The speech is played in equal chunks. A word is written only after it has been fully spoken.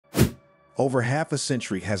Over half a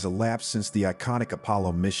century has elapsed since the iconic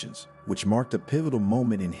Apollo missions, which marked a pivotal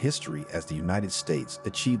moment in history as the United States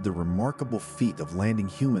achieved the remarkable feat of landing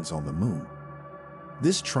humans on the moon.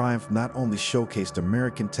 This triumph not only showcased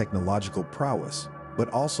American technological prowess, but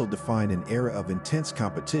also defined an era of intense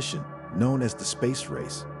competition known as the space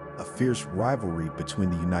race, a fierce rivalry between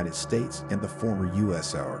the United States and the former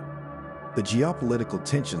USSR. The geopolitical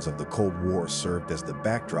tensions of the Cold War served as the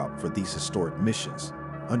backdrop for these historic missions,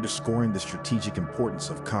 underscoring the strategic importance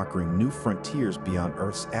of conquering new frontiers beyond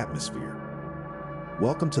Earth's atmosphere.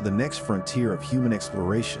 Welcome to the next frontier of human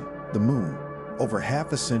exploration, the Moon. Over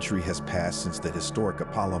half a century has passed since the historic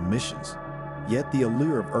Apollo missions, yet the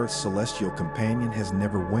allure of Earth's celestial companion has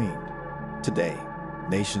never waned. Today,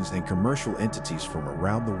 nations and commercial entities from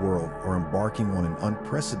around the world are embarking on an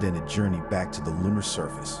unprecedented journey back to the lunar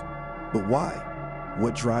surface. But why?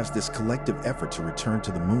 What drives this collective effort to return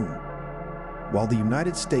to the Moon? While the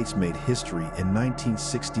United States made history in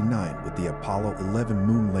 1969 with the Apollo 11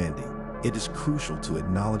 moon landing, it is crucial to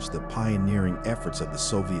acknowledge the pioneering efforts of the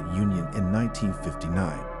Soviet Union in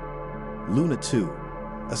 1959. Luna 2,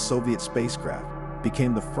 a Soviet spacecraft,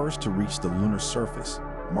 became the first to reach the lunar surface,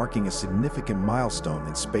 marking a significant milestone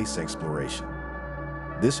in space exploration.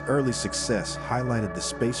 This early success highlighted the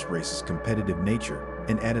space race's competitive nature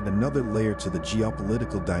and added another layer to the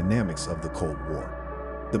geopolitical dynamics of the Cold War.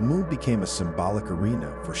 The Moon became a symbolic arena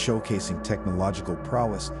for showcasing technological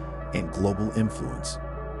prowess and global influence.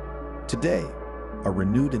 Today, a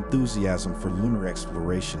renewed enthusiasm for lunar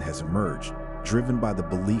exploration has emerged, driven by the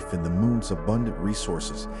belief in the Moon's abundant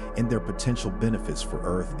resources and their potential benefits for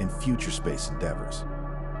Earth and future space endeavors.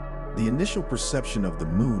 The initial perception of the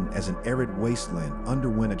Moon as an arid wasteland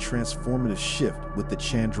underwent a transformative shift with the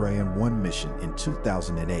Chandrayaan-1 mission in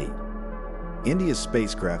 2008. India's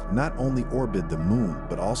spacecraft not only orbited the Moon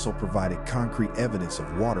but also provided concrete evidence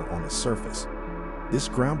of water on its surface. This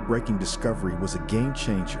groundbreaking discovery was a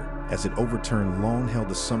game-changer as it overturned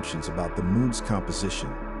long-held assumptions about the Moon's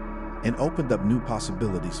composition and opened up new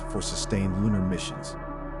possibilities for sustained lunar missions.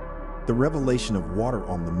 The revelation of water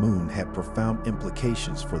on the Moon had profound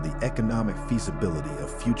implications for the economic feasibility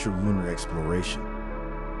of future lunar exploration.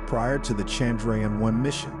 Prior to the Chandrayaan-1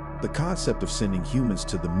 mission, the concept of sending humans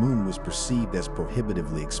to the Moon was perceived as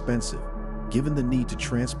prohibitively expensive, given the need to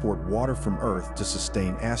transport water from Earth to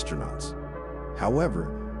sustain astronauts.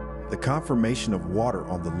 However, the confirmation of water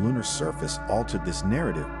on the lunar surface altered this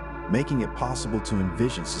narrative, making it possible to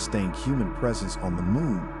envision sustained human presence on the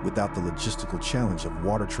Moon without the logistical challenge of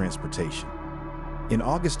water transportation. In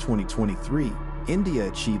August 2023, India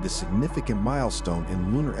achieved a significant milestone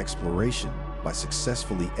in lunar exploration by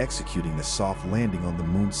successfully executing a soft landing on the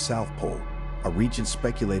Moon's south pole, a region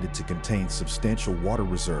speculated to contain substantial water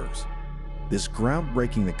reserves. This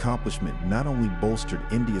groundbreaking accomplishment not only bolstered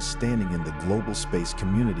India's standing in the global space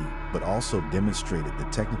community, but also demonstrated the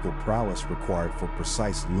technical prowess required for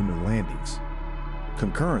precise lunar landings.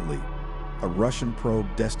 Concurrently, a Russian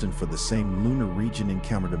probe destined for the same lunar region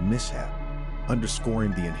encountered a mishap,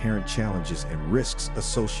 underscoring the inherent challenges and risks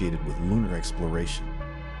associated with lunar exploration.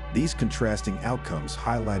 These contrasting outcomes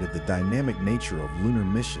highlighted the dynamic nature of lunar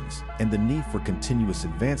missions and the need for continuous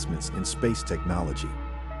advancements in space technology.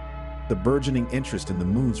 The burgeoning interest in the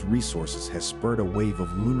Moon's resources has spurred a wave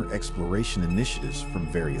of lunar exploration initiatives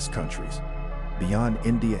from various countries. Beyond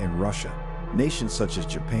India and Russia, nations such as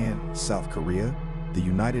Japan, South Korea, the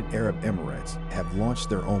United Arab Emirates have launched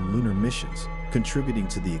their own lunar missions, contributing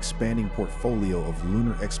to the expanding portfolio of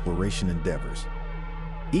lunar exploration endeavors.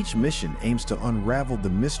 Each mission aims to unravel the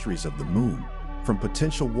mysteries of the Moon, from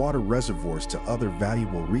potential water reservoirs to other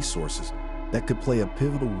valuable resources that could play a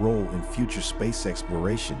pivotal role in future space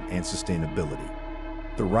exploration and sustainability.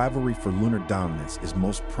 The rivalry for lunar dominance is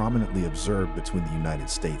most prominently observed between the United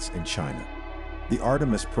States and China. The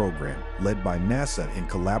Artemis program, led by NASA in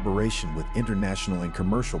collaboration with international and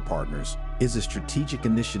commercial partners, is a strategic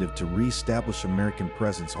initiative to re-establish American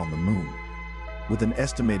presence on the Moon. With an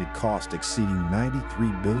estimated cost exceeding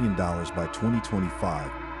 $93 billion by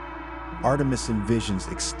 2025, Artemis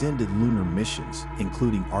envisions extended lunar missions,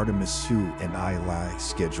 including Artemis II and ILI,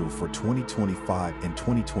 scheduled for 2025 and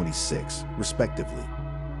 2026, respectively.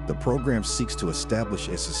 The program seeks to establish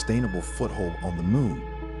a sustainable foothold on the Moon,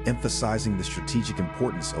 emphasizing the strategic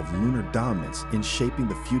importance of lunar dominance in shaping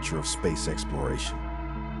the future of space exploration.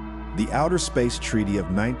 The Outer Space Treaty of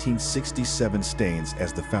 1967 stands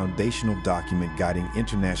as the foundational document guiding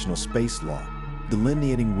international space law,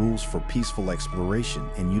 delineating rules for peaceful exploration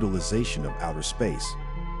and utilization of outer space.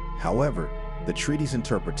 However, the treaty's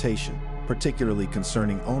interpretation, particularly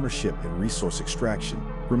concerning ownership and resource extraction,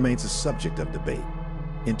 remains a subject of debate.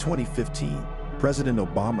 In 2015, President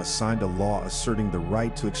Obama signed a law asserting the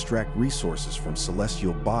right to extract resources from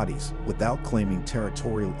celestial bodies without claiming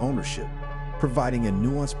territorial ownership, providing a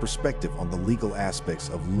nuanced perspective on the legal aspects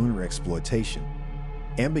of lunar exploitation.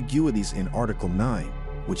 Ambiguities in Article 9,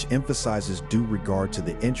 which emphasizes due regard to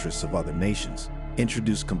the interests of other nations,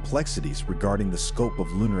 introduce complexities regarding the scope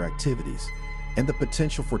of lunar activities and the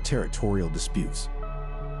potential for territorial disputes.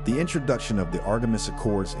 The introduction of the Artemis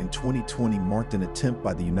Accords in 2020 marked an attempt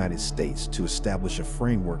by the United States to establish a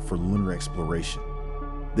framework for lunar exploration.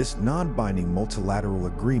 This non-binding multilateral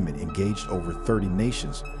agreement engaged over 30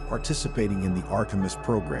 nations participating in the Artemis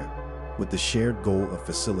program, with the shared goal of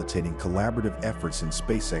facilitating collaborative efforts in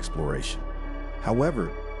space exploration.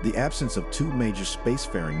 However, the absence of two major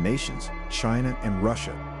spacefaring nations, China and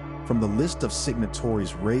Russia, from the list of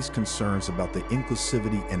signatories raised concerns about the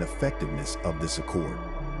inclusivity and effectiveness of this accord.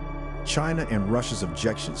 China and Russia's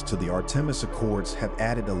objections to the Artemis Accords have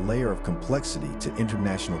added a layer of complexity to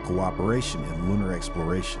international cooperation in lunar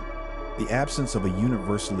exploration. The absence of a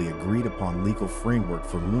universally agreed-upon legal framework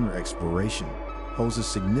for lunar exploration poses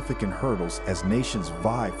significant hurdles as nations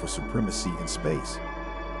vie for supremacy in space.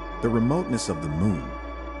 The remoteness of the moon,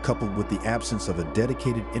 coupled with the absence of a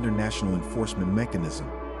dedicated international enforcement mechanism,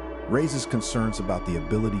 raises concerns about the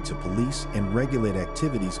ability to police and regulate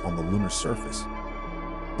activities on the lunar surface.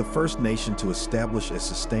 The first nation to establish a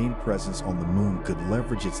sustained presence on the moon could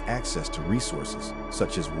leverage its access to resources,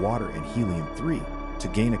 such as water and helium-3, to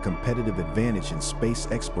gain a competitive advantage in space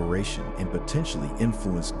exploration and potentially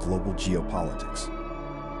influence global geopolitics.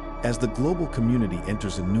 As the global community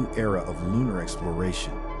enters a new era of lunar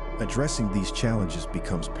exploration, addressing these challenges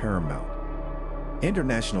becomes paramount.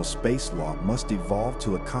 International space law must evolve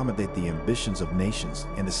to accommodate the ambitions of nations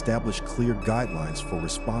and establish clear guidelines for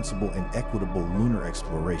responsible and equitable lunar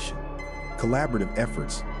exploration. Collaborative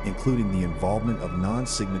efforts, including the involvement of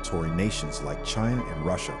non-signatory nations like China and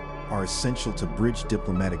Russia, are essential to bridge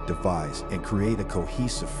diplomatic divides and create a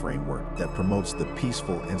cohesive framework that promotes the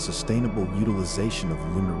peaceful and sustainable utilization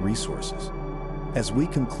of lunar resources. As we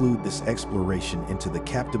conclude this exploration into the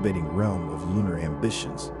captivating realm of lunar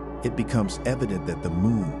ambitions, it becomes evident that the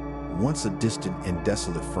moon, once a distant and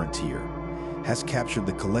desolate frontier, has captured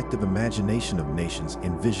the collective imagination of nations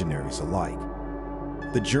and visionaries alike.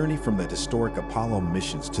 The journey from the historic Apollo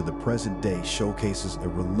missions to the present day showcases a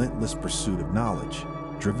relentless pursuit of knowledge,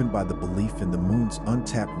 driven by the belief in the moon's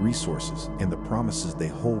untapped resources and the promises they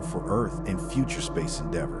hold for Earth and future space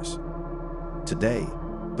endeavors. Today,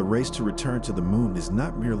 the race to return to the moon is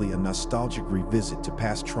not merely a nostalgic revisit to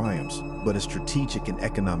past triumphs, but a strategic and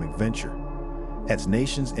economic venture. As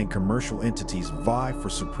nations and commercial entities vie for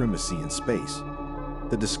supremacy in space,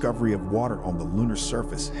 the discovery of water on the lunar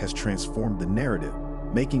surface has transformed the narrative,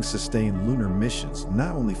 making sustained lunar missions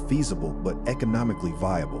not only feasible but economically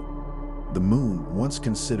viable. The moon, once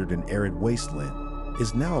considered an arid wasteland,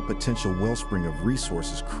 is now a potential wellspring of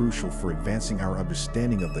resources crucial for advancing our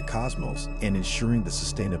understanding of the cosmos and ensuring the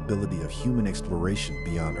sustainability of human exploration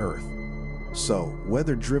beyond Earth. So,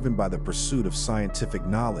 whether driven by the pursuit of scientific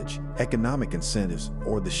knowledge, economic incentives,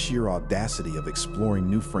 or the sheer audacity of exploring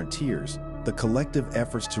new frontiers, the collective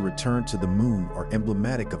efforts to return to the moon are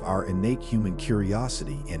emblematic of our innate human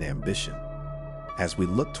curiosity and ambition. As we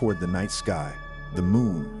look toward the night sky, the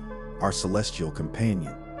moon, our celestial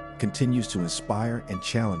companion, continues to inspire and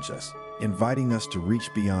challenge us, inviting us to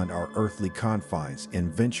reach beyond our earthly confines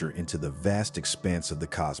and venture into the vast expanse of the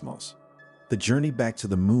cosmos. The journey back to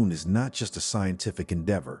the moon is not just a scientific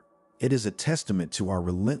endeavor. It is a testament to our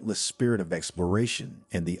relentless spirit of exploration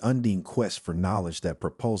and the unending quest for knowledge that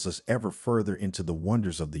propels us ever further into the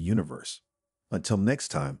wonders of the universe. Until next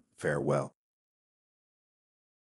time, farewell.